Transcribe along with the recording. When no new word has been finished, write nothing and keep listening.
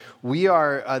We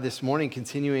are this morning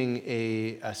continuing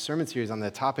a sermon series on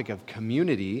the topic of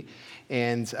community,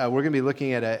 and we're going to be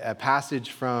looking at a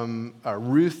passage from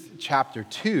Ruth chapter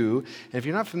 2. And if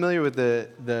you're not familiar with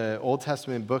the Old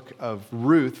Testament book of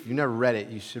Ruth, if you've never read it,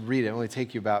 you should read it. It'll only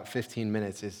take you about 15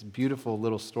 minutes. It's a beautiful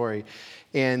little story.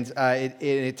 And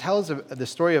it tells the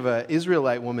story of an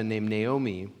Israelite woman named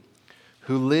Naomi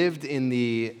who lived in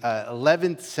the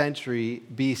 11th century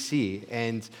BC.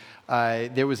 And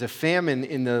there was a famine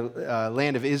in the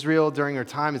land of Israel during her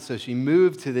time, and so she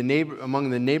moved to among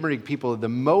the neighboring people of the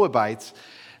Moabites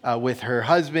with her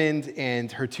husband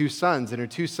and her two sons. And her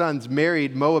two sons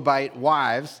married Moabite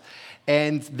wives,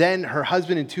 and then her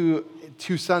husband and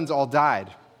two sons all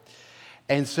died.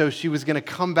 And so she was going to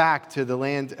come back to the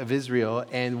land of Israel,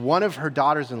 and one of her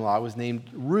daughters-in-law was named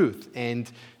Ruth,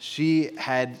 and she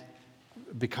had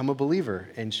become a believer,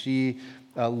 and she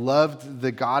loved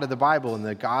the God of the Bible and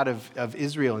the God of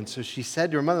Israel. And so she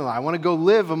said to her mother-in-law, I want to go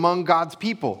live among God's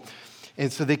people.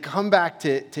 And so they come back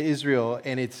to Israel,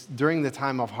 and it's during the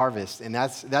time of harvest. And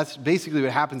that's basically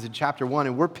what happens in chapter 1.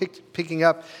 And we're picking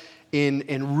up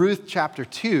in Ruth chapter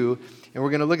 2. And we're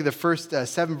going to look at the first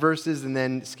 7 verses and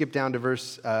then skip down to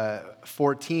verse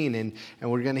 14. And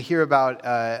we're going to hear about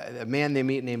a man they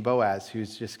meet named Boaz,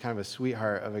 who's just kind of a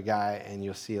sweetheart of a guy. And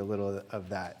you'll see a little of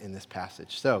that in this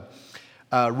passage. So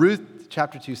Ruth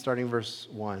chapter 2, starting verse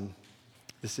 1.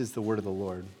 This is the word of the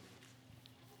Lord.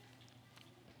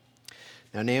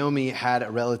 Now Naomi had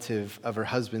a relative of her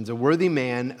husband's, a worthy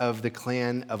man of the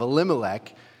clan of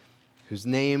Elimelech, whose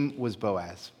name was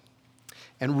Boaz.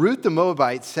 And Ruth the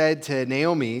Moabite said to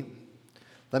Naomi,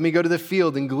 let me go to the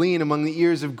field and glean among the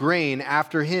ears of grain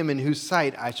after him in whose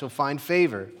sight I shall find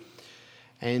favor.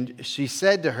 And she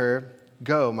said to her,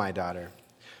 go, my daughter.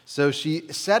 So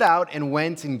she set out and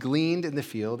went and gleaned in the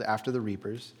field after the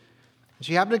reapers. And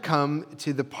she happened to come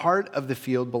to the part of the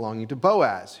field belonging to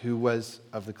Boaz, who was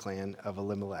of the clan of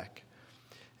Elimelech.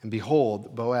 And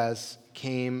behold, Boaz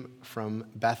came from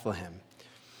Bethlehem.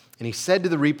 And he said to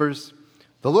the reapers,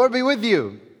 the Lord be with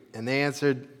you. And they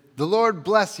answered, the Lord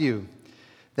bless you.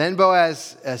 Then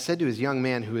Boaz said to his young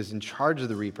man who was in charge of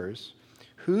the reapers,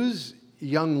 whose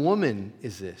young woman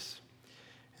is this?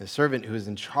 And the servant who was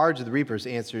in charge of the reapers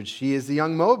answered, she is the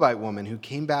young Moabite woman who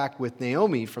came back with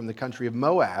Naomi from the country of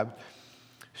Moab.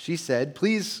 She said,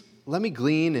 please let me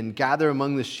glean and gather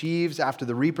among the sheaves after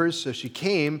the reapers. So she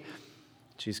came.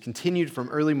 She's continued from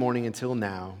early morning until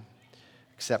now,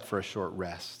 except for a short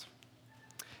rest.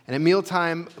 And at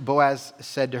mealtime, Boaz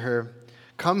said to her,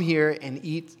 come here and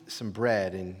eat some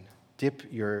bread and dip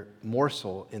your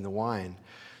morsel in the wine.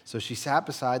 So she sat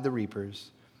beside the reapers,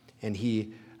 and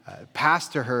he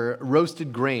passed to her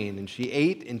roasted grain, and she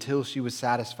ate until she was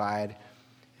satisfied,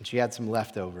 and she had some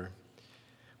left over.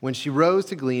 When she rose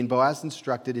to glean, Boaz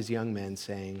instructed his young men,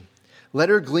 saying, let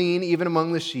her glean even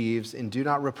among the sheaves, and do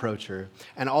not reproach her,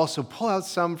 and also pull out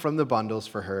some from the bundles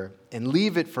for her, and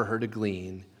leave it for her to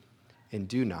glean, and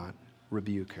do not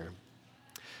rebuke her.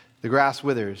 The grass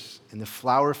withers and the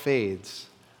flower fades,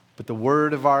 but the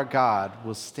word of our God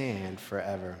will stand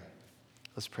forever.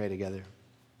 Let's pray together.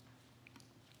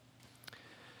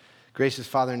 Gracious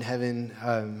Father in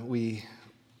heaven,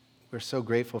 we're so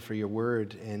grateful for your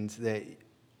word, and that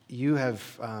you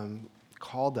have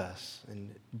called us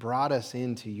and brought us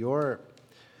into your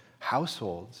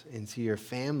household, into your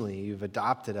family. You've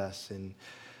adopted us, and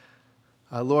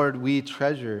Lord, we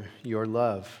treasure your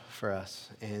love for us,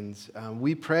 and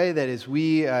we pray that as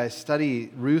we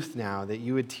study Ruth now, that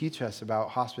you would teach us about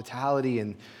hospitality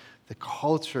and the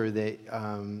culture that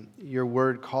your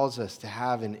word calls us to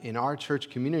have in our church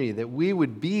community, that we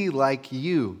would be like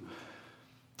you,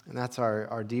 and that's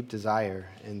our deep desire.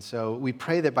 And so we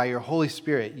pray that by your Holy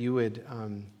Spirit, you would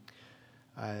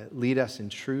lead us in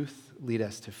truth, lead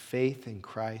us to faith in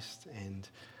Christ, and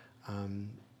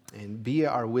be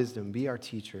our wisdom, be our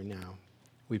teacher now.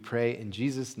 We pray in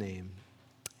Jesus' name,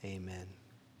 amen.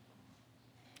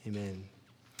 Amen.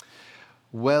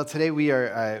 Well, today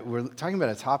we're talking about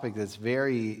a topic that's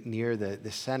very near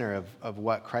the center of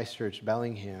what Christ Church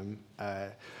Bellingham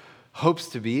hopes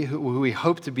to be, who we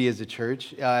hope to be as a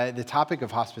church, the topic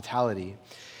of hospitality.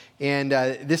 And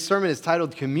this sermon is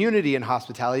titled Community and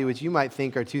Hospitality, which you might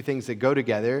think are two things that go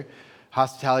together.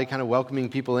 Hospitality, kind of welcoming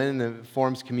people in, and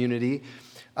forms community.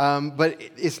 But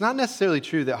it's not necessarily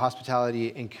true that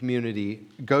hospitality and community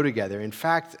go together. In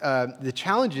fact, the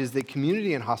challenge is that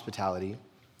community and hospitality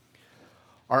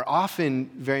are often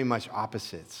very much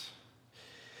opposites.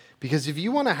 Because if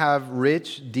you want to have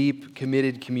rich, deep,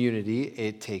 committed community,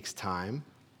 it takes time.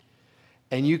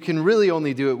 And you can really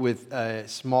only do it with a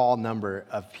small number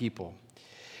of people.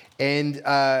 And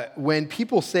when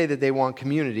people say that they want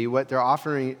community, what they're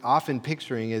often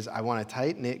picturing is, I want a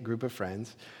tight-knit group of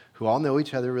friends who all know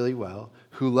each other really well,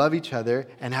 who love each other,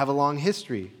 and have a long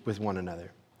history with one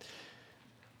another.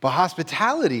 But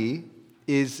hospitality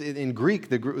is, in Greek,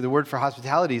 the word for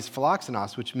hospitality is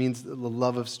philoxenos, which means the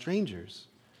love of strangers.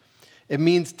 It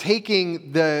means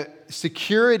taking the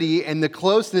security and the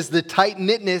closeness, the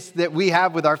tight-knitness that we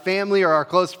have with our family or our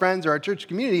close friends or our church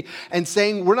community, and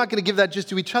saying we're not going to give that just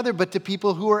to each other, but to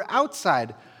people who are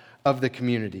outside of the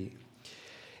community.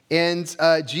 And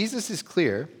Jesus is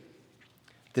clear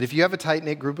that if you have a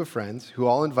tight-knit group of friends who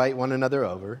all invite one another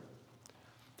over,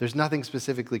 there's nothing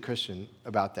specifically Christian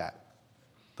about that.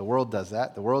 The world does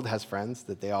that. The world has friends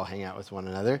that they all hang out with one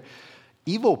another.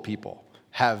 Evil people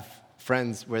have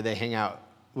friends where they hang out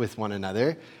with one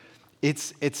another.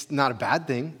 It's not a bad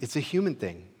thing. It's a human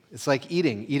thing. It's like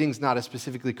eating. Eating's not a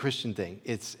specifically Christian thing.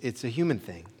 It's a human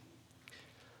thing.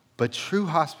 But true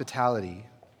hospitality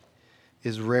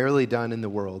is rarely done in the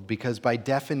world because by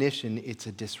definition, it's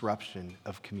a disruption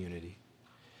of community.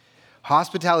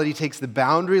 Hospitality takes the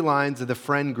boundary lines of the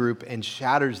friend group and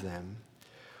shatters them.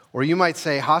 Or you might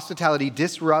say hospitality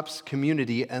disrupts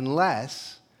community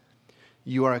unless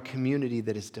you are a community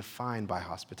that is defined by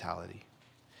hospitality.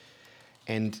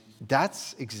 And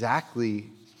that's exactly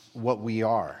what we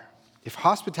are. If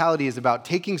hospitality is about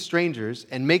taking strangers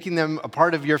and making them a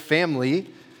part of your family,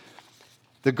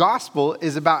 the gospel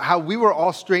is about how we were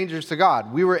all strangers to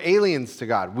God. We were aliens to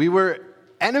God. We were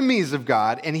enemies of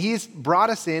God, and He's brought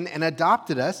us in and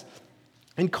adopted us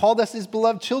and called us His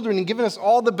beloved children and given us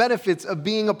all the benefits of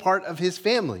being a part of His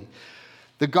family.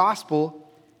 The gospel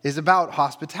is about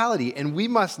hospitality, and we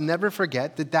must never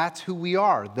forget that that's who we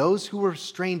are, those who were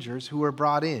strangers who were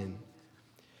brought in.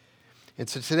 And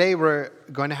so today we're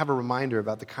going to have a reminder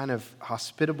about the kind of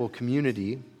hospitable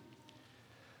community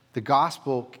the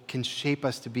gospel can shape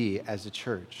us to be as a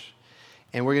church.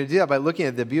 And we're going to do that by looking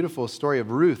at the beautiful story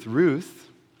of Ruth. Ruth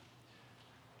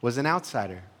was an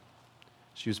outsider.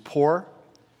 She was poor,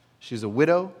 she was a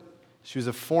widow, she was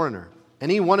a foreigner.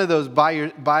 Any one of those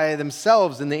by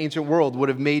themselves in the ancient world would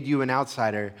have made you an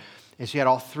outsider. And she had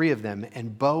all three of them.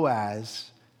 And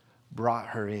Boaz brought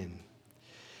her in.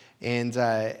 And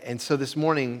so this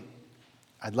morning,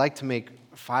 I'd like to make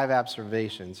 5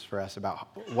 observations for us about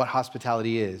what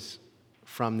hospitality is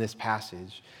from this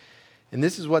passage. And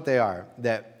this is what they are.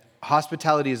 That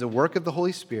hospitality is a work of the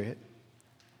Holy Spirit.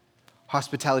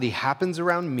 Hospitality happens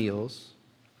around meals.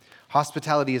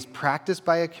 Hospitality is practiced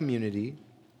by a community.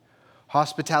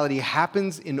 Hospitality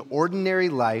happens in ordinary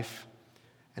life,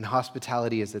 and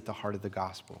hospitality is at the heart of the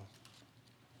gospel.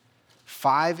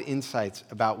 5 insights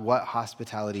about what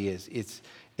hospitality is.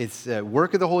 It's a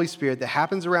work of the Holy Spirit that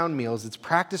happens around meals. It's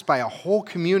practiced by a whole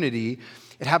community.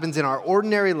 It happens in our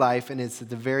ordinary life, and it's at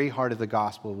the very heart of the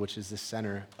gospel, which is the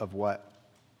center of what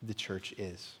the church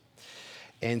is.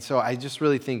 And so I just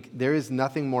really think there is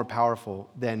nothing more powerful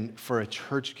than for a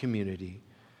church community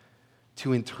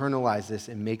to internalize this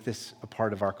and make this a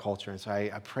part of our culture. And so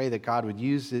I pray that God would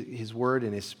use His word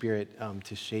and His Spirit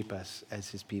to shape us as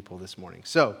His people this morning.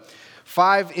 So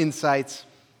 5 insights.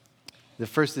 The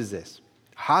first is this.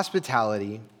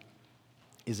 Hospitality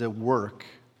is a work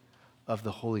of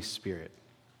the Holy Spirit.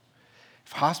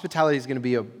 If hospitality is going to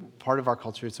be a part of our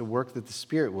culture, it's a work that the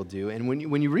Spirit will do. And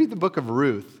when you read the book of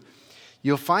Ruth,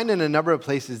 you'll find in a number of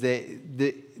places that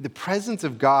the presence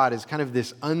of God is kind of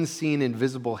this unseen,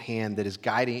 invisible hand that is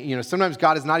guiding. Sometimes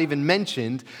God is not even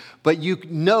mentioned, but you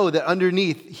know that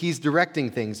underneath He's directing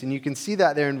things. And you can see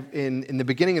that there in the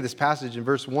beginning of this passage in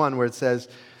verse 1 where it says,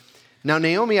 "Now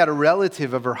Naomi had a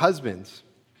relative of her husband's,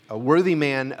 a worthy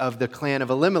man of the clan of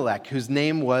Elimelech, whose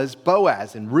name was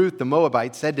Boaz. And Ruth the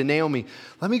Moabite said to Naomi,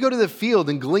 'Let me go to the field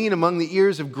and glean among the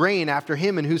ears of grain after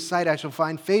him in whose sight I shall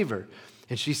find favor.'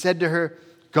 And she said to her,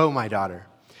 'Go, my daughter.'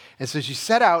 And so she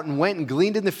set out and went and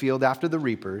gleaned in the field after the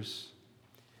reapers.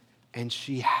 And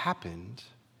she happened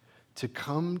to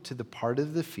come to the part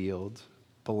of the field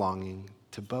belonging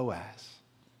to Boaz."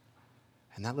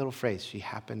 And that little phrase, she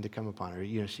happened to come upon her,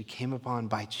 she came upon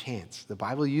by chance. The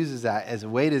Bible uses that as a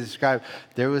way to describe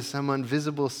there was some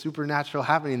invisible supernatural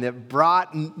happening that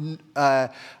brought Ruth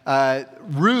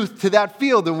to that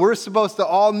field. And we're supposed to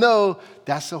all know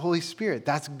that's the Holy Spirit.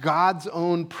 That's God's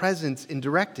own presence in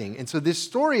directing. And so this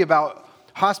story about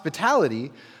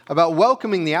hospitality, about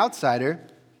welcoming the outsider,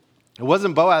 it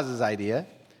wasn't Boaz's idea.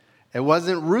 It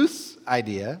wasn't Ruth's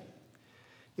idea.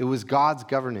 It was God's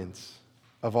governance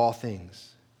of all things.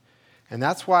 And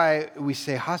that's why we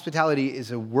say hospitality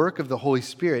is a work of the Holy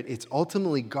Spirit. It's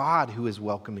ultimately God who is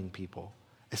welcoming people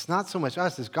It's not so much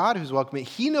us, it's God who's welcoming.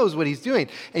 He knows what he's doing,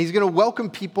 and he's going to welcome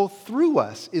people through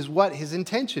us is what his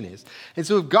intention is. And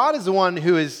so if God is the one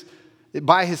who is,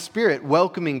 by his Spirit,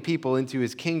 welcoming people into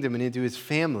his kingdom and into his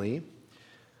family,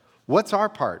 what's our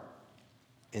part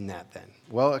in that then?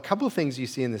 Well, a couple of things you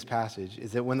see in this passage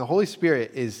is that when the Holy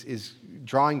Spirit is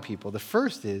drawing people, the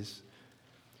first is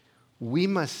we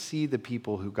must see the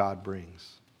people who God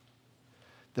brings.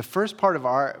 The first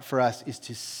part for us is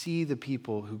to see the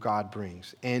people who God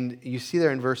brings. And you see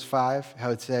there in verse 5 how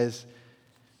it says,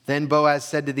 "Then Boaz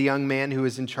said to the young man who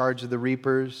was in charge of the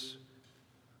reapers,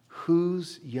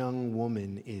 'Whose young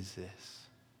woman is this?'"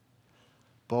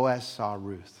 Boaz saw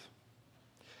Ruth.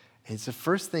 And it's the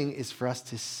first thing is for us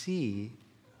to see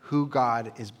who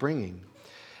God is bringing.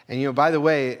 And, by the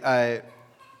way,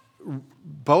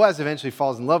 Boaz eventually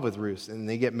falls in love with Ruth, and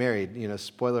they get married.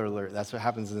 Spoiler alert, that's what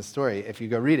happens in the story if you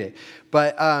go read it.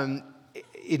 But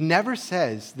it never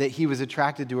says that he was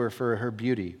attracted to her for her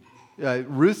beauty.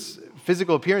 Ruth's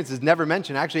physical appearance is never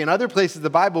mentioned. Actually, in other places of the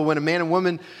Bible, when a man and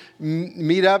woman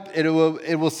meet up, it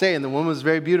will say, and the woman was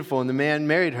very beautiful, and the man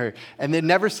married her. And it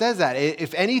never says that.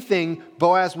 If anything,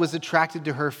 Boaz was attracted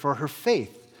to her for her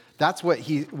faith. That's what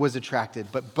he was attracted.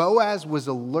 But Boaz was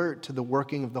alert to the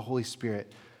working of the Holy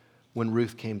Spirit when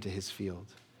Ruth came to his field.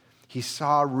 He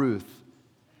saw Ruth,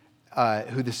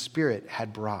 who the Spirit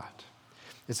had brought.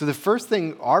 And so the first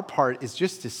thing, our part, is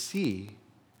just to see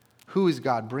who is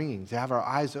God bringing, to have our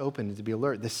eyes open and to be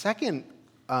alert. The second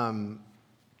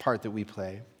part that we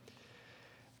play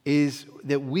is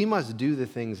that we must do the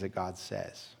things that God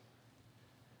says.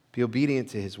 Be obedient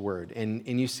to his word.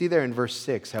 And you see there in verse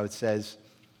 6 how it says,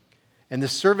 "And the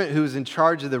servant who was in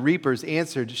charge of the reapers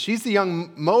answered, 'She's the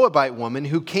young Moabite woman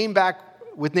who came back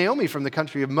with Naomi from the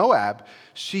country of Moab.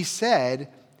 She said,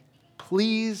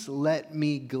 "Please let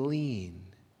me glean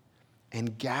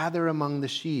and gather among the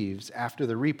sheaves after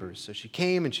the reapers." So she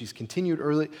came and she's continued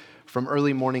from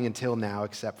early morning until now,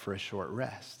 except for a short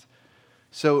rest.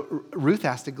 So Ruth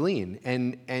has to glean.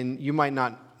 And you might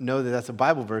not know that that's a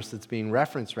Bible verse that's being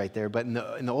referenced right there, but in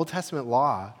the Old Testament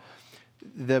law,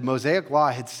 the Mosaic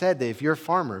law had said that if you're a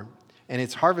farmer and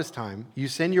it's harvest time, you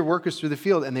send your workers through the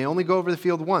field and they only go over the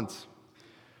field once.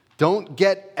 Don't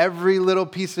get every little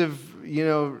piece of,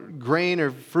 grain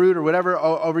or fruit or whatever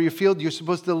over your field. You're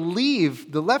supposed to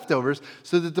leave the leftovers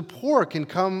so that the poor can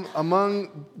come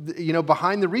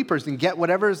behind the reapers and get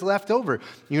whatever is left over.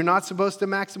 You're not supposed to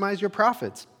maximize your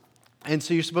profits. And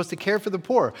so you're supposed to care for the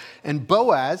poor. And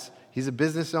Boaz, he's a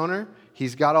business owner.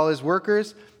 He's got all his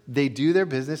workers. They do their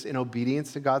business in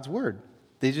obedience to God's word.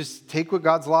 They just take what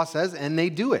God's law says and they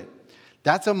do it.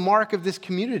 That's a mark of this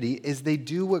community, is they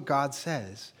do what God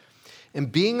says. And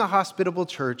being a hospitable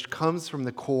church comes from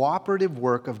the cooperative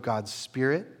work of God's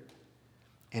Spirit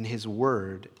and his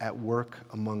word at work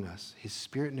among us. His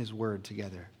Spirit and his word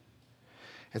together.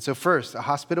 And so first, a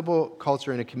hospitable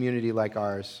culture in a community like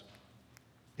ours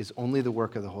is only the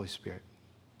work of the Holy Spirit.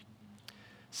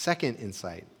 Second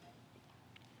insight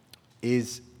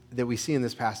is that we see in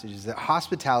this passage is that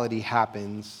hospitality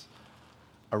happens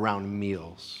around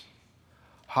meals.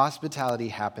 Hospitality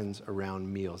happens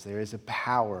around meals. There is a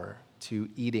power to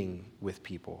eating with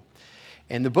people.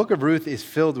 And the book of Ruth is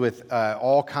filled with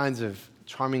all kinds of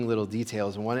charming little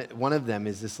details. And one of them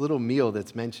is this little meal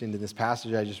that's mentioned in this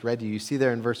passage I just read to you. You see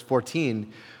there in verse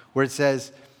 14 where it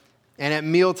says, "And at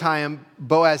mealtime,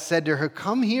 Boaz said to her,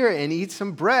 'Come here and eat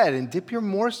some bread and dip your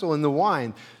morsel in the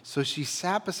wine.' So she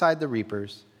sat beside the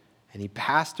reapers, and he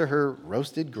passed to her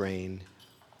roasted grain,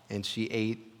 and she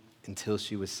ate until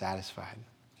she was satisfied."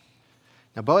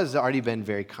 Now, Boaz has already been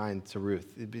very kind to Ruth.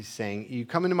 He's saying, you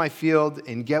come into my field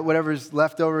and get whatever's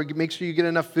left over. Make sure you get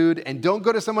enough food, and don't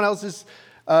go to someone else's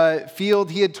field.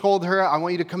 He had told her, I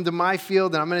want you to come to my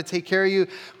field, and I'm going to take care of you.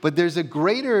 But there's a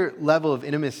greater level of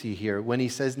intimacy here when he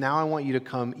says, now I want you to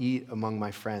come eat among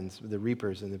my friends, the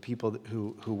reapers and the people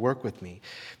who work with me.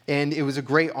 And it was a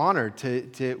great honor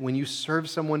to when you serve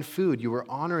someone food, you were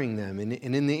honoring them. And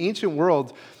in the ancient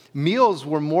world, meals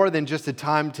were more than just a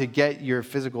time to get your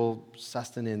physical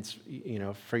sustenance,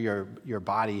 for your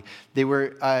body.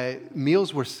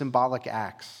 Meals were symbolic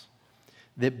acts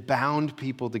that bound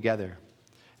people together.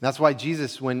 And that's why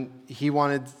Jesus, when he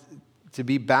wanted to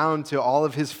be bound to all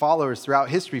of his followers throughout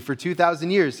history for 2,000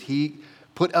 years, he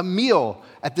put a meal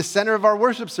at the center of our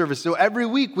worship service. So every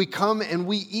week we come and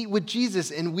we eat with Jesus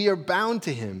and we are bound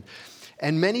to him.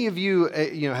 And many of you,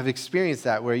 have experienced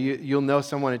that where you'll know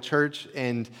someone at church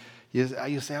and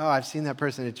You'll say, oh, I've seen that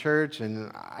person at church,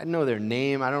 and I know their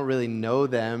name. I don't really know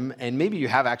them. And maybe you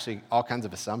have actually all kinds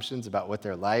of assumptions about what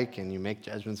they're like, and you make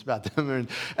judgments about them.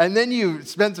 And then you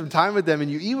spend some time with them, and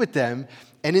you eat with them.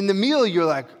 And in the meal,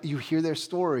 you hear their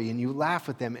story, and you laugh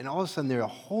with them, and all of a sudden, they're a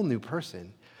whole new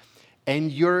person.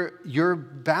 And you're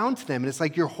bound to them. And it's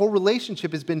like your whole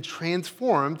relationship has been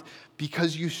transformed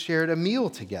because you shared a meal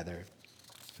together.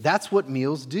 That's what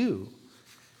meals do.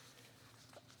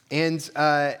 And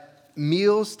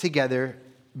meals together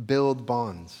build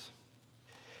bonds.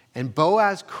 And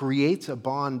Boaz creates a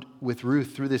bond with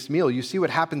Ruth through this meal. You see what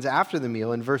happens after the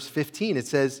meal in verse 15. It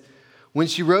says, when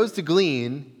she rose to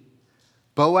glean,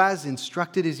 Boaz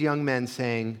instructed his young men,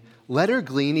 saying, let her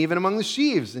glean even among the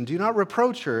sheaves, and do not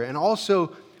reproach her. And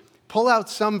also pull out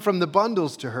some from the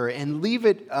bundles to her, and leave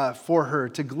it for her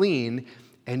to glean,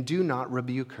 and do not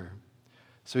rebuke her.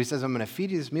 So he says, I'm going to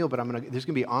feed you this meal, but there's going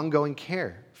to be ongoing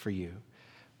care for you.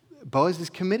 Boaz is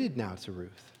committed now to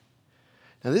Ruth.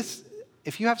 Now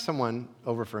if you have someone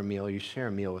over for a meal, or you share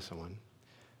a meal with someone,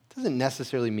 it doesn't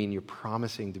necessarily mean you're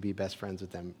promising to be best friends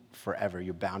with them forever.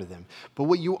 You're bound to them. But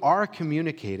what you are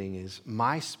communicating is,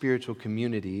 my spiritual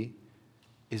community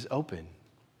is open.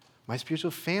 My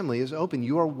spiritual family is open.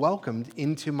 You are welcomed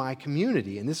into my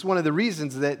community. And this is one of the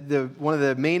reasons that one of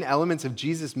the main elements of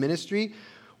Jesus' ministry,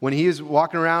 when he was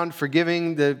walking around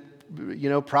forgiving the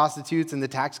prostitutes and the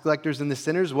tax collectors and the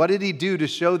sinners, what did he do to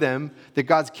show them that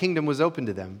God's kingdom was open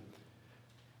to them?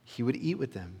 He would eat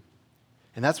with them.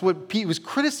 And that's what Pete was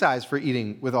criticized for,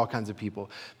 eating with all kinds of people,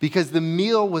 because the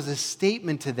meal was a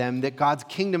statement to them that God's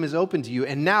kingdom is open to you.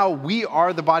 And now we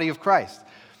are the body of Christ.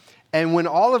 And when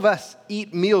all of us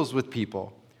eat meals with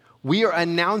people, we are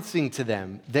announcing to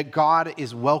them that God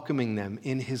is welcoming them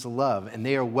in his love, and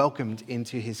they are welcomed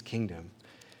into his kingdom.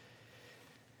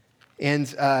 And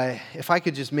if I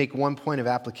could just make one point of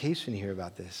application here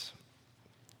about this.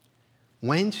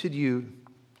 When should you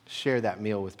share that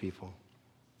meal with people?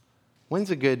 When's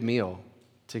a good meal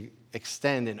to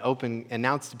extend and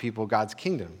announce to people God's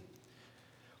kingdom?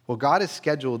 Well, God has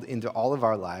scheduled into all of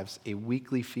our lives a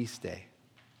weekly feast day.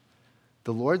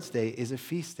 The Lord's Day is a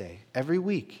feast day every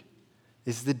week.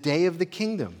 It's the day of the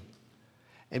kingdom,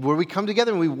 and where we come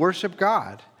together and we worship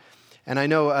God. And I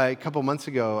know a couple months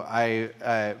ago,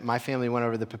 my family went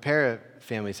over to the Pepera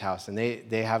family's house, and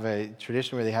they have a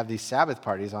tradition where they have these Sabbath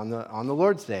parties on the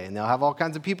Lord's Day, and they'll have all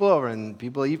kinds of people over, and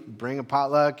people bring a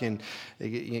potluck, and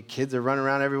kids are running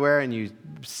around everywhere, and you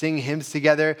sing hymns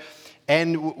together.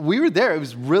 And we were there. It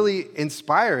was really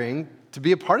inspiring to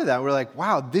be a part of that. We're like,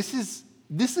 wow, this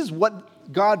is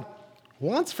what God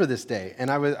wants for this day.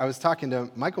 And I was talking to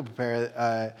Michael Pepera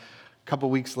a couple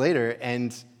weeks later,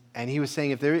 and he was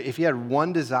saying if he had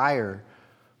one desire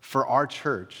for our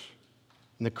church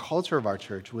and the culture of our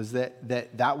church, was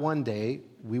that one day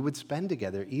we would spend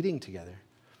together, eating together.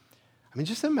 I mean,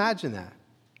 just imagine that.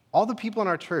 All the people in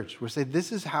our church would say,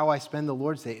 this is how I spend the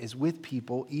Lord's Day, is with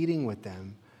people, eating with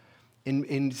them,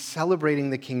 in celebrating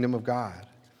the kingdom of God.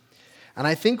 And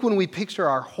I think when we picture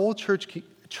our whole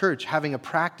church having a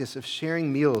practice of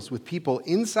sharing meals with people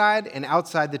inside and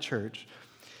outside the church,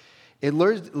 it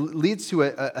leads to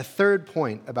a third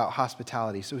point about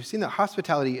hospitality. So we've seen that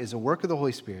hospitality is a work of the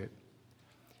Holy Spirit.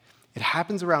 It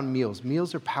happens around meals.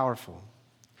 Meals are powerful.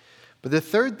 But the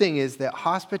third thing is that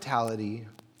hospitality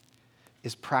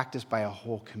is practiced by a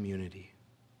whole community.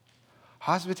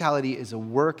 Hospitality is a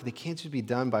work that can't just be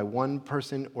done by one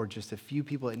person or just a few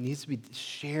people. It needs to be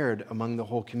shared among the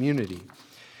whole community.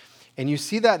 And you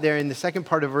see that there in the second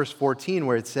part of verse 14,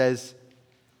 where it says,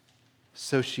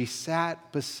 so she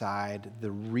sat beside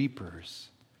the reapers,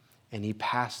 and he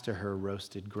passed to her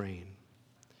roasted grain.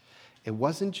 It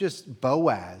wasn't just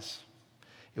Boaz.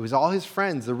 It was all his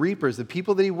friends, the reapers, the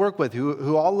people that he worked with,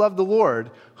 who all loved the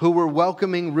Lord, who were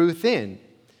welcoming Ruth in.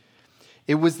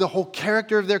 It was the whole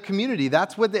character of their community.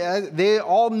 That's what they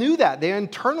all knew that. They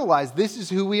internalized, this is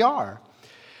who we are.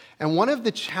 And one of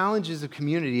the challenges of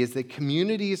community is that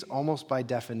communities, almost by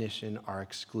definition, are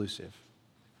exclusive.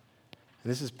 And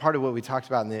this is part of what we talked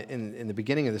about in the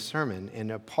beginning of the sermon.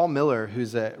 And Paul Miller, who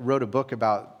wrote a book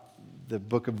about the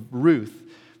book of Ruth,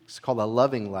 it's called A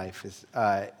Loving Life,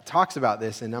 talks about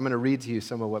this. And I'm going to read to you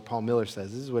some of what Paul Miller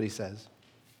says. This is what he says.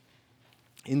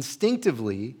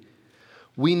 Instinctively,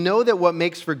 we know that what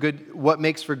makes for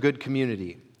good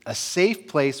community, a safe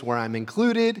place where I'm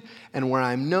included and where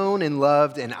I'm known and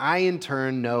loved, and I in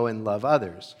turn know and love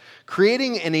others.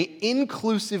 Creating an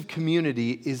inclusive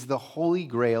community is the holy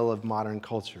grail of modern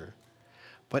culture,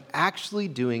 but actually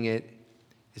doing it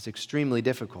is extremely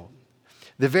difficult.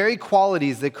 The very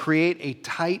qualities that create a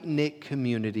tight-knit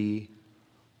community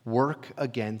work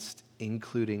against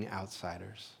including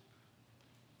outsiders.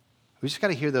 We just got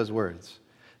to hear those words.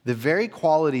 The very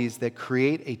qualities that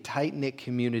create a tight-knit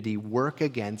community work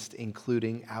against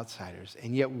including outsiders.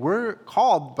 And yet we're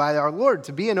called by our Lord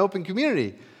to be an open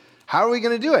community. How are we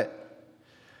going to do it?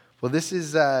 Well, this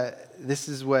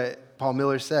is what Paul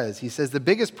Miller says. He says, the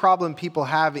biggest problem people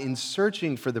have in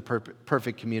searching for the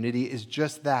perfect community is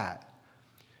just that.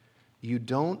 You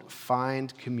don't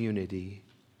find community,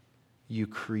 you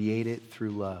create it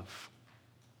through love.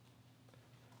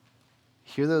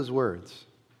 Hear those words.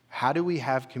 How do we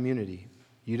have community?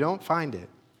 You don't find it.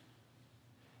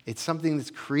 It's something that's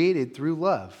created through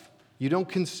love. You don't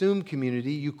consume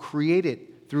community, you create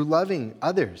it through loving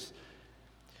others.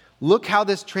 Look how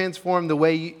this transformed the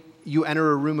way you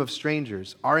enter a room of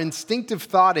strangers. Our instinctive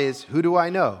thought is, who do I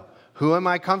know? Who am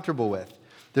I comfortable with?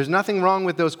 There's nothing wrong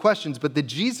with those questions, but the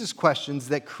Jesus questions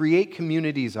that create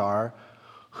communities are,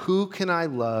 who can I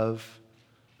love?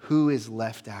 Who is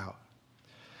left out?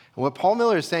 And what Paul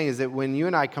Miller is saying is that when you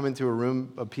and I come into a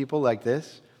room of people like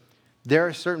this, there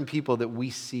are certain people that we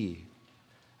see.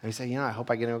 And we say, I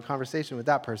hope I get into a conversation with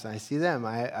that person. I see them,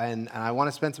 and I want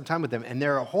to spend some time with them. And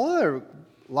there are a whole other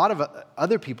lot of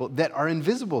other people that are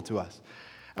invisible to us.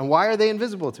 And why are they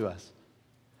invisible to us?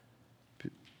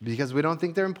 Because we don't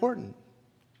think they're important.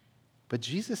 But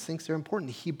Jesus thinks they're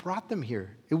important. He brought them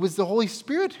here. It was the Holy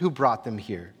Spirit who brought them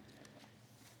here.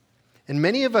 And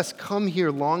many of us come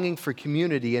here longing for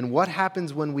community, and what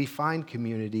happens when we find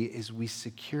community is we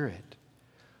secure it.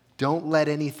 Don't let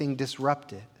anything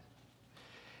disrupt it.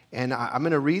 And I'm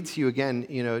going to read to you again,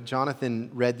 Jonathan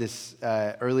read this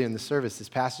earlier in the service, this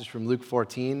passage from Luke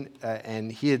 14, and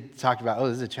he had talked about,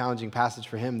 this is a challenging passage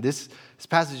for him. This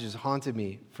passage has haunted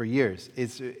me for years.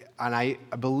 And I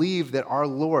believe that our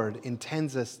Lord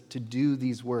intends us to do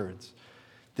these words.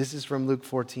 This is from Luke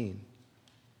 14.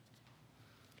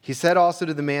 He said also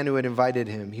to the man who had invited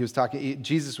him,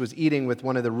 Jesus was eating with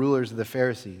one of the rulers of the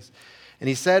Pharisees. And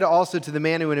he said also to the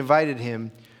man who had invited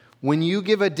him, when you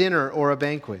give a dinner or a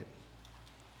banquet,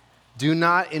 do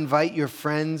not invite your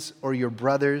friends or your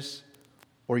brothers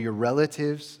or your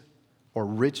relatives or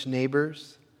rich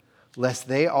neighbors, lest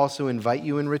they also invite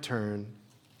you in return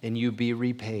and you be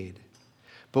repaid.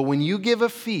 But when you give a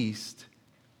feast,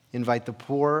 invite the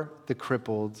poor, the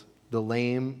crippled, the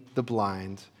lame, the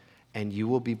blind, and you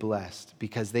will be blessed,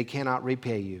 because they cannot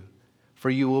repay you, for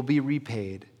you will be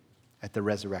repaid at the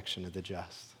resurrection of the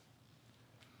just.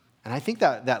 And I think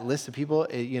that list of people,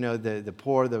 the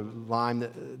poor, the blind,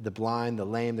 the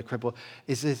lame, the crippled,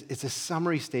 it's a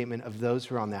summary statement of those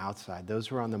who are on the outside, those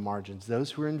who are on the margins,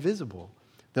 those who are invisible,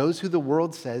 those who the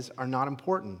world says are not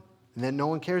important and that no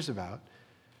one cares about.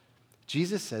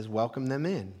 Jesus says, welcome them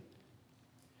in.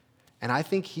 And I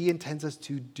think he intends us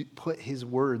to put his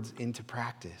words into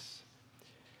practice.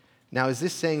 Now, is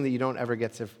this saying that you don't ever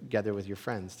get together with your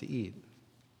friends to eat?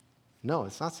 No,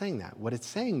 it's not saying that. What it's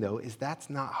saying, though, is that's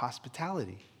not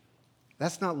hospitality.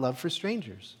 That's not love for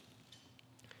strangers.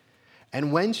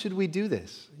 And when should we do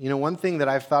this? One thing that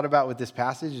I've thought about with this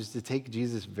passage is to take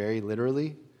Jesus very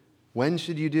literally. When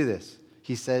should you do this?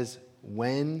 He says,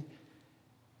 when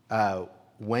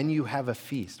you have a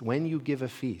feast, when you give a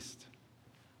feast.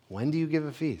 When do you give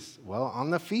a feast? Well, on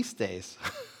the feast days.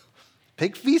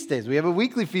 Pick feast days. We have a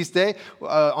weekly feast day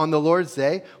on the Lord's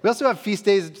Day. We also have feast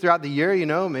days throughout the year,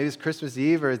 maybe it's Christmas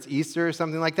Eve or it's Easter or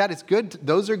something like that. It's good.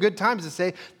 Those are good times to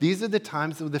say, these are the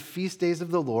times of the feast days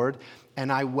of the Lord,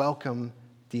 and I welcome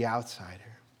the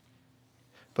outsider.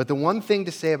 But the one thing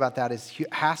to say about that is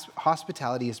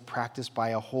hospitality is practiced by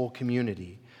a whole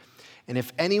community. And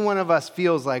if any one of us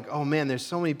feels like, oh man, there's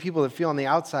so many people that feel on the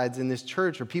outsides in this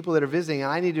church or people that are visiting,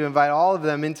 and I need to invite all of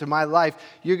them into my life,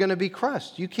 you're going to be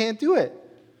crushed. You can't do it.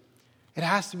 It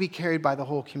has to be carried by the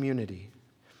whole community.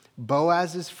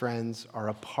 Boaz's friends are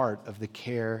a part of the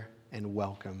care and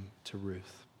welcome to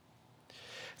Ruth.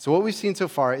 So what we've seen so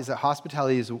far is that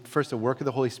hospitality is first a work of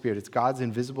the Holy Spirit. It's God's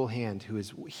invisible hand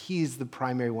he's the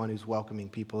primary one who's welcoming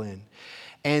people in.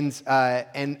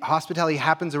 And hospitality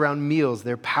happens around meals.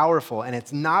 They're powerful, and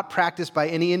it's not practiced by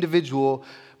any individual,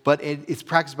 but it's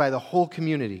practiced by the whole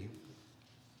community.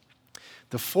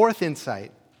 The fourth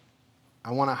insight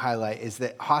I want to highlight is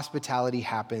that hospitality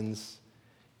happens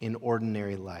in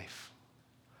ordinary life.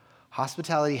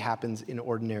 Hospitality happens in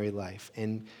ordinary life.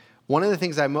 And one of the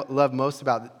things I love most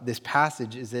about this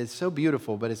passage is that it's so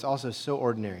beautiful, but it's also so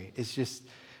ordinary. It's just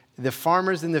the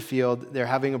farmers in the field, they're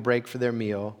having a break for their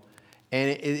meal, and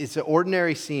it's an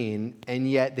ordinary scene, and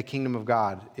yet the kingdom of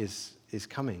God is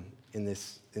coming in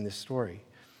this story.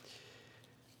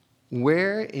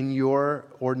 Where in your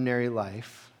ordinary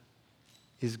life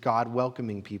is God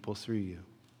welcoming people through you?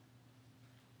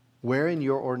 Where in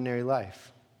your ordinary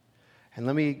life? And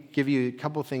let me give you a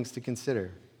couple things to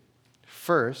consider.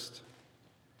 First,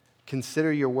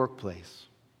 consider your workplace.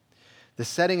 The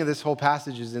setting of this whole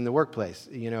passage is in the workplace.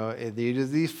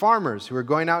 These farmers who are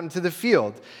going out into the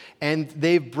field, and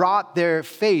they've brought their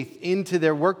faith into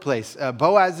their workplace.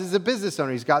 Boaz is a business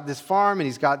owner. He's got this farm, and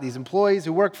he's got these employees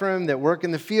who work for him that work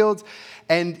in the fields,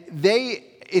 and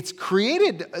it's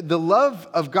created, the love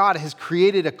of God has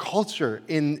created a culture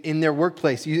in their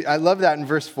workplace. I love that in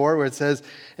verse 4 where it says,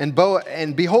 and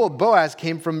behold, Boaz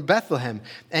came from Bethlehem,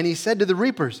 and he said to the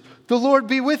reapers, "The Lord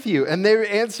be with you." And they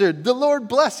answered, "The Lord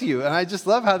bless you." And I just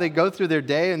love how they go through their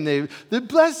day and they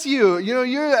bless you.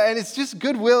 And it's just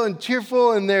goodwill and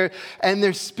cheerful, and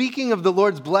they're speaking of the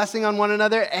Lord's blessing on one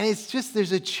another. And it's just,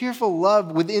 there's a cheerful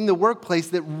love within the workplace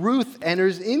that Ruth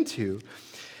enters into.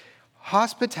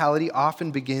 Hospitality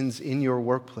often begins in your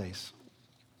workplace.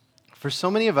 For so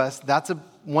many of us, that's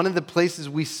one of the places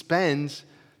we spend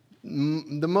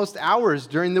the most hours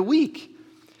during the week.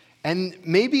 And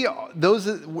maybe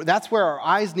that's where our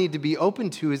eyes need to be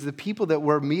open to, is the people that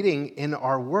we're meeting in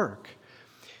our work.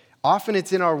 Often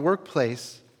it's in our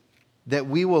workplace that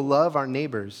we will love our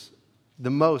neighbors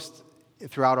the most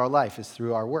throughout our life, is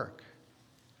through our work.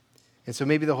 And so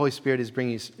maybe the Holy Spirit is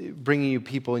bringing you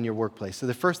people in your workplace. So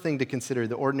the first thing to consider,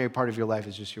 the ordinary part of your life,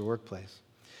 is just your workplace.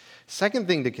 Second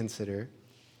thing to consider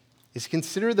is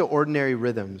consider the ordinary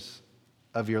rhythms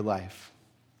of your life.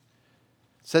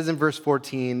 It says in verse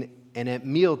 14, and at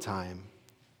mealtime,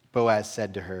 Boaz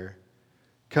said to her,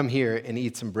 "Come here and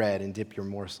eat some bread and dip your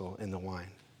morsel in the wine."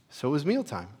 So it was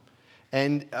mealtime.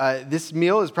 And this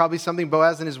meal is probably something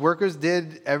Boaz and his workers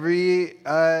did every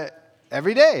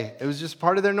day. It was just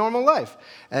part of their normal life.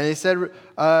 And they said,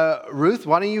 "Ruth,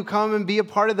 why don't you come and be a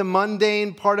part of the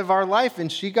mundane part of our life?"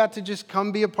 And she got to just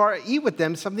come eat with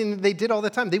them, something that they did all the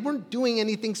time. They weren't doing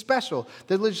anything special.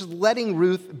 They were just letting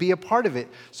Ruth be a part of it.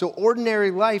 So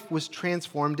ordinary life was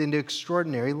transformed into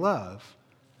extraordinary love.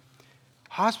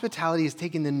 Hospitality is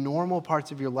taking the normal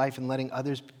parts of your life and letting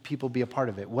people be a part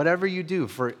of it. Whatever you do,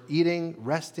 for eating,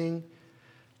 resting,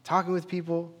 talking with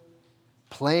people,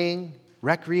 playing,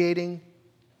 recreating.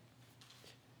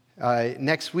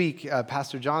 Next week,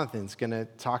 Pastor Jonathan's going to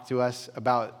talk to us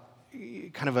about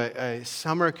kind of a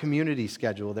summer community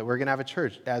schedule that we're going to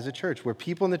have as a church, where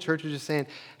people in the church are just saying,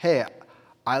 "Hey,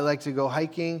 I like to go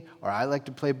hiking, or I like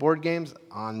to play board games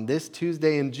on this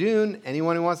Tuesday in June.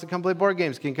 Anyone who wants to come play board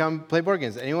games can come play board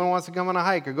games. Anyone who wants to come on a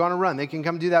hike or go on a run, they can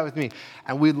come do that with me."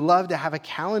 And we'd love to have a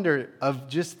calendar of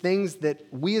just things that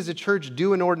we as a church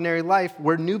do in ordinary life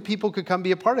where new people could come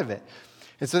be a part of it.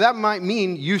 And so that might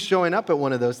mean you showing up at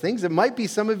one of those things. It might be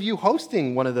some of you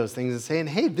hosting one of those things and saying,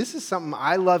 "Hey, this is something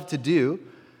I love to do,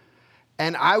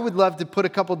 and I would love to put a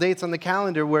couple dates on the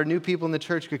calendar where new people in the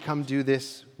church could come do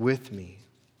this with me."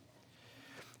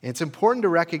 And it's important to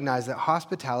recognize that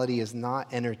hospitality is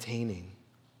not entertaining.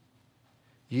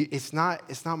 It's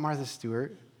not Martha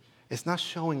Stewart. It's not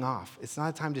showing off. It's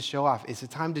not a time to show off. It's a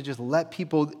time to just let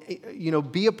people,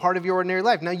 be a part of your ordinary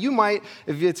life. Now, you might,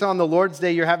 if it's on the Lord's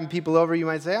Day, you're having people over, you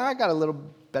might say, "I got a little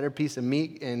better piece of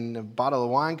meat and a bottle of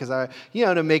wine because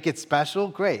to make it special."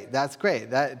 Great. That's great.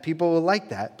 That people will like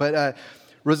that. But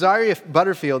Rosaria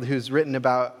Butterfield, who's written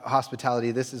about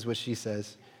hospitality, this is what she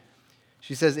says.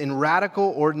 She says, "In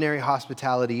radical, ordinary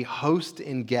hospitality, host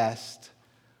and guest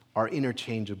are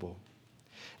interchangeable.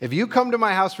 If you come to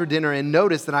my house for dinner and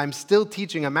notice that I'm still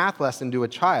teaching a math lesson to a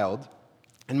child,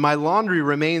 and my laundry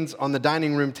remains on the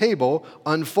dining room table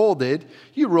unfolded,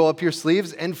 you roll up your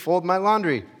sleeves and fold my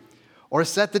laundry, or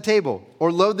set the table,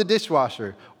 or load the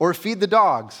dishwasher, or feed the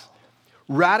dogs."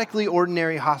 Radically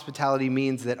ordinary hospitality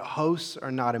means that hosts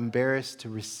are not embarrassed to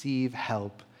receive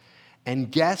help,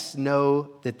 and guests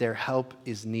know that their help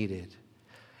is needed.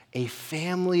 A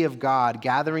family of God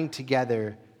gathering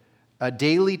together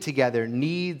daily together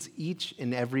needs each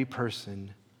and every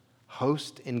person.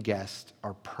 Host and guest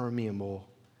are permeable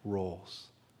roles.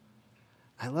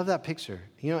 I love that picture.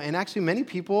 And actually many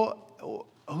people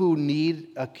who need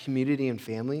a community and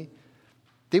family,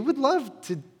 they would love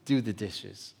to do the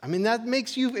dishes. I mean, that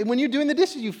makes you, when you're doing the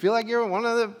dishes, you feel like you're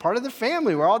part of the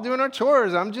family. We're all doing our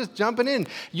chores. I'm just jumping in.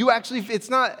 You actually, it's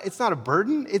not a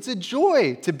burden. It's a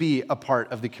joy to be a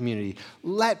part of the community.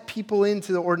 Let people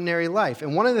into the ordinary life.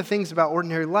 And one of the things about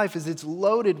ordinary life is it's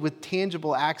loaded with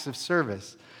tangible acts of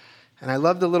service. And I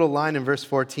love the little line in verse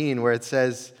 14 where it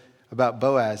says about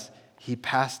Boaz, "He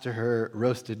passed to her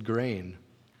roasted grain."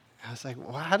 I was like,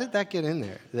 well, how did that get in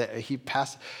there? That he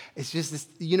passed. It's just this,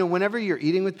 whenever you're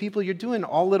eating with people, you're doing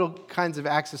all little kinds of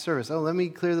acts of service. Oh, let me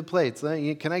clear the plates.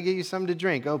 Can I get you something to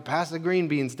drink? Oh, pass the green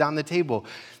beans down the table.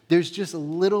 There's just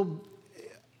little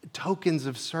tokens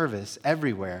of service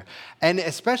everywhere. And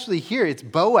especially here, it's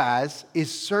Boaz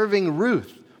is serving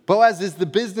Ruth. Boaz is the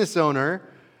business owner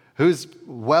who's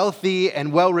wealthy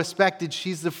and well-respected.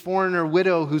 She's the foreigner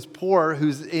widow who's poor,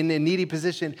 who's in a needy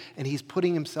position, and he's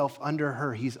putting himself under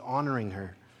her. He's honoring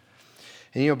her.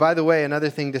 And by the way, another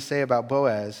thing to say about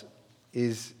Boaz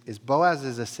is Boaz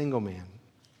is a single man.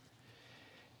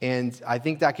 And I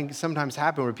think that can sometimes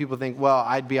happen where people think, well,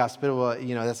 I'd be hospitable.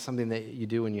 That's something that you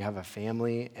do when you have a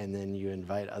family and then you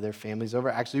invite other families over.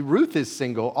 Actually, Ruth is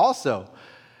single also.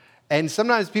 And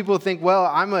sometimes people think, well,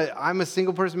 I'm a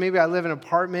single person. Maybe I live in an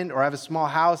apartment or I have a small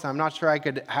house. I'm not sure I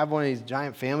could have one of these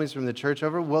giant families from the church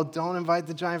over. Well, don't invite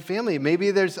the giant family. Maybe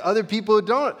there's other people who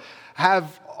don't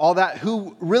have all that,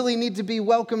 who really need to be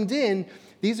welcomed in.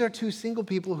 These are two single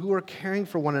people who are caring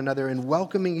for one another and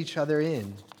welcoming each other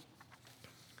in.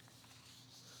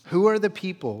 Who are the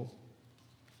people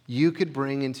you could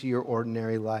bring into your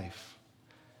ordinary life?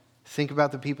 Think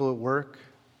about the people at work.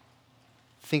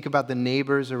 Think about the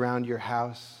neighbors around your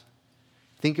house.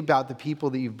 Think about the people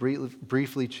that you've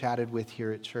briefly chatted with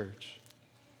here at church.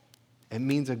 It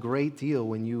means a great deal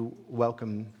when you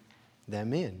welcome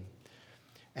them in.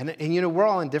 And we're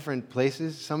all in different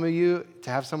places. Some of you, to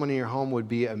have someone in your home would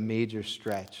be a major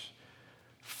stretch.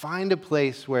 Find a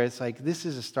place where it's like, this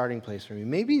is a starting place for me.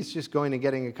 Maybe it's just going and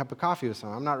getting a cup of coffee with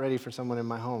someone. I'm not ready for someone in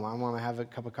my home. I want to have a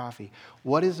cup of coffee.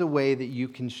 What is a way that you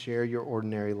can share your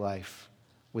ordinary life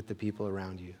with the people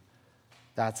around you?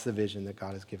 That's the vision that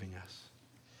God is giving us.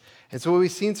 And so what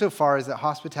we've seen so far is that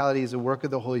hospitality is a work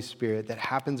of the Holy Spirit that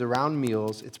happens around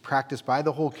meals. It's practiced by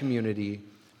the whole community,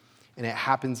 and it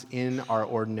happens in our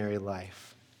ordinary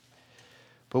life.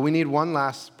 But we need one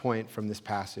last point from this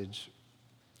passage.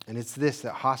 And it's this,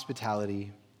 that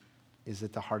hospitality is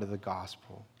at the heart of the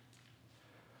gospel.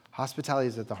 Hospitality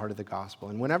is at the heart of the gospel.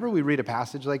 And whenever we read a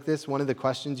passage like this, one of the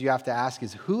questions you have to ask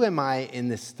is, who am I in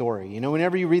this story?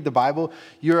 Whenever you read the Bible,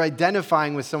 you're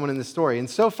identifying with someone in the story. And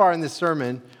so far in this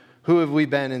sermon, who have we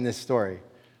been in this story?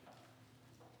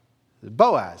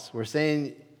 Boaz. We're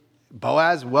saying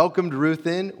Boaz welcomed Ruth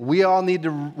in. We all need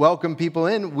to welcome people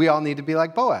in. We all need to be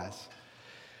like Boaz.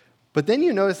 But then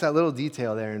you notice that little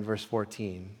detail there in verse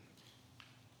 14,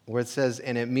 where it says,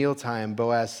 and at mealtime,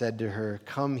 Boaz said to her,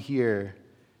 come here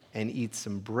and eat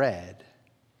some bread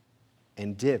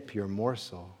and dip your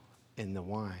morsel in the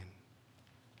wine.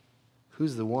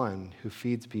 Who's the one who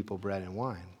feeds people bread and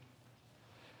wine?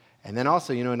 And then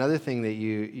also, another thing that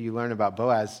you learn about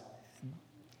Boaz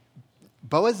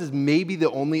is maybe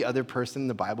the only other person in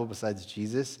the Bible besides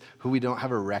Jesus who we don't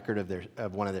have a record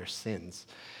of one of their sins.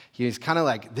 He's kind of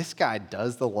like, this guy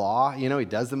does the law. He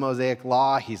does the Mosaic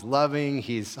law. He's loving.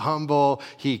 He's humble.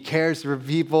 He cares for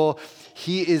people.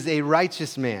 He is a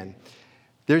righteous man.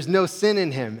 There's no sin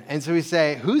in him. And so we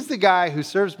say, who's the guy who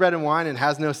serves bread and wine and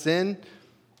has no sin?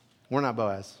 We're not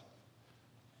Boaz.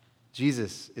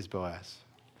 Jesus is Boaz.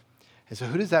 And so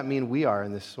who does that mean we are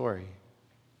in this story?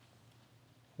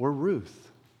 We're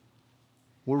Ruth.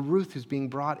 We're Ruth who's being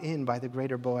brought in by the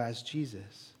greater Boaz,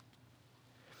 Jesus.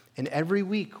 And every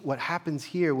week, what happens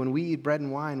here when we eat bread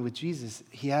and wine with Jesus,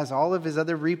 he has all of his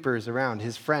other reapers around,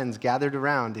 his friends gathered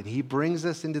around, and he brings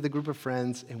us into the group of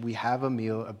friends, and we have a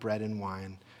meal of bread and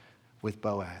wine with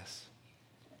Boaz.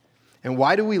 And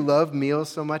why do we love meals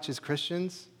so much as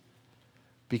Christians?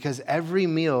 Because every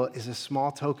meal is a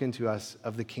small token to us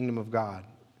of the kingdom of God.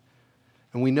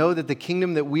 And we know that the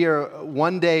kingdom that we are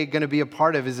one day going to be a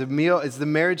part of is the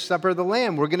marriage supper of the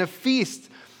Lamb. We're going to feast.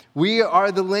 We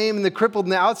are the lame and the crippled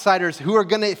and the outsiders who are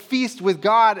going to feast with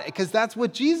God, because that's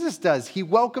what Jesus does. He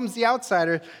welcomes the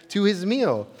outsider to his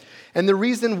meal. And the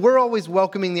reason we're always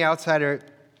welcoming the outsider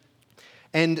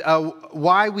and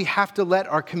why we have to let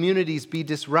our communities be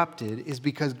disrupted is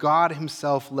because God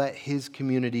himself let his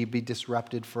community be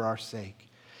disrupted for our sake.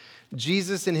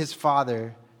 Jesus and his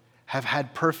Father have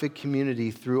had perfect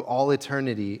community through all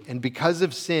eternity. And because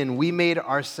of sin, we made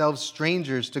ourselves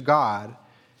strangers to God.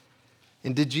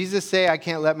 And did Jesus say, I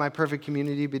can't let my perfect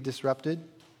community be disrupted?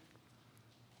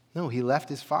 No, he left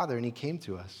his Father and he came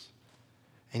to us.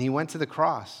 And he went to the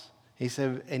cross. He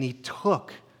said, and he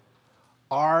took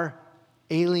our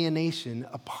alienation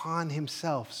upon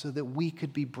himself so that we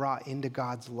could be brought into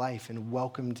God's life and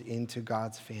welcomed into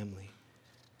God's family.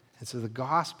 And so the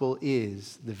gospel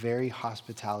is the very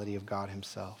hospitality of God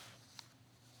himself.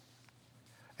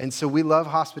 And so we love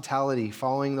hospitality,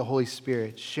 following the Holy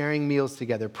Spirit, sharing meals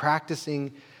together,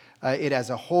 practicing it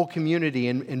as a whole community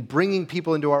and bringing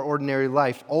people into our ordinary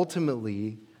life,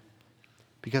 ultimately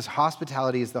because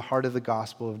hospitality is the heart of the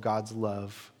gospel of God's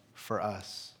love for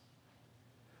us.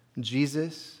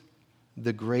 Jesus,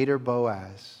 the greater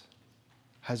Boaz,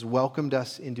 has welcomed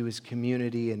us into his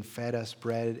community and fed us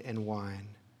bread and wine.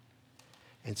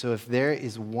 And so if there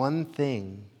is one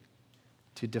thing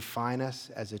to define us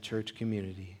as a church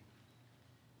community,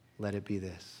 let it be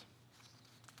this.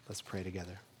 Let's pray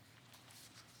together.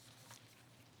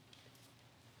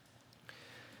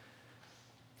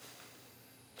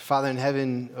 Father in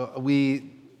heaven,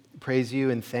 we praise you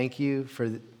and thank you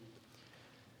for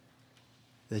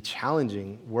the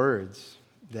challenging words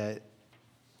that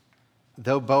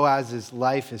though Boaz's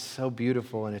life is so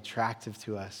beautiful and attractive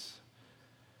to us,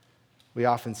 we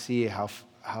often see how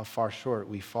far short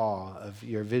we fall of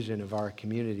your vision of our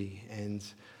community. And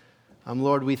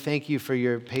Lord, we thank you for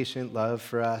your patient love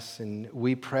for us, and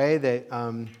we pray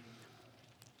that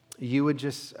you would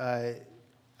just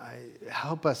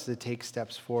help us to take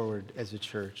steps forward as a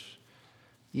church.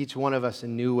 Each one of us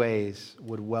in new ways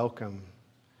would welcome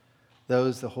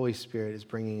those the Holy Spirit is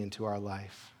bringing into our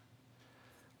life.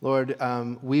 Lord,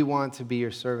 we want to be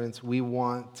your servants. We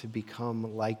want to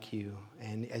become like you.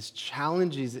 And as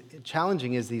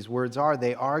challenging as these words are,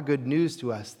 they are good news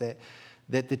to us that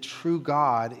the true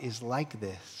God is like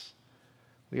this.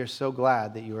 We are so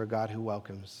glad that you are a God who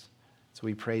welcomes. So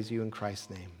we praise you in Christ's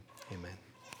name. Amen.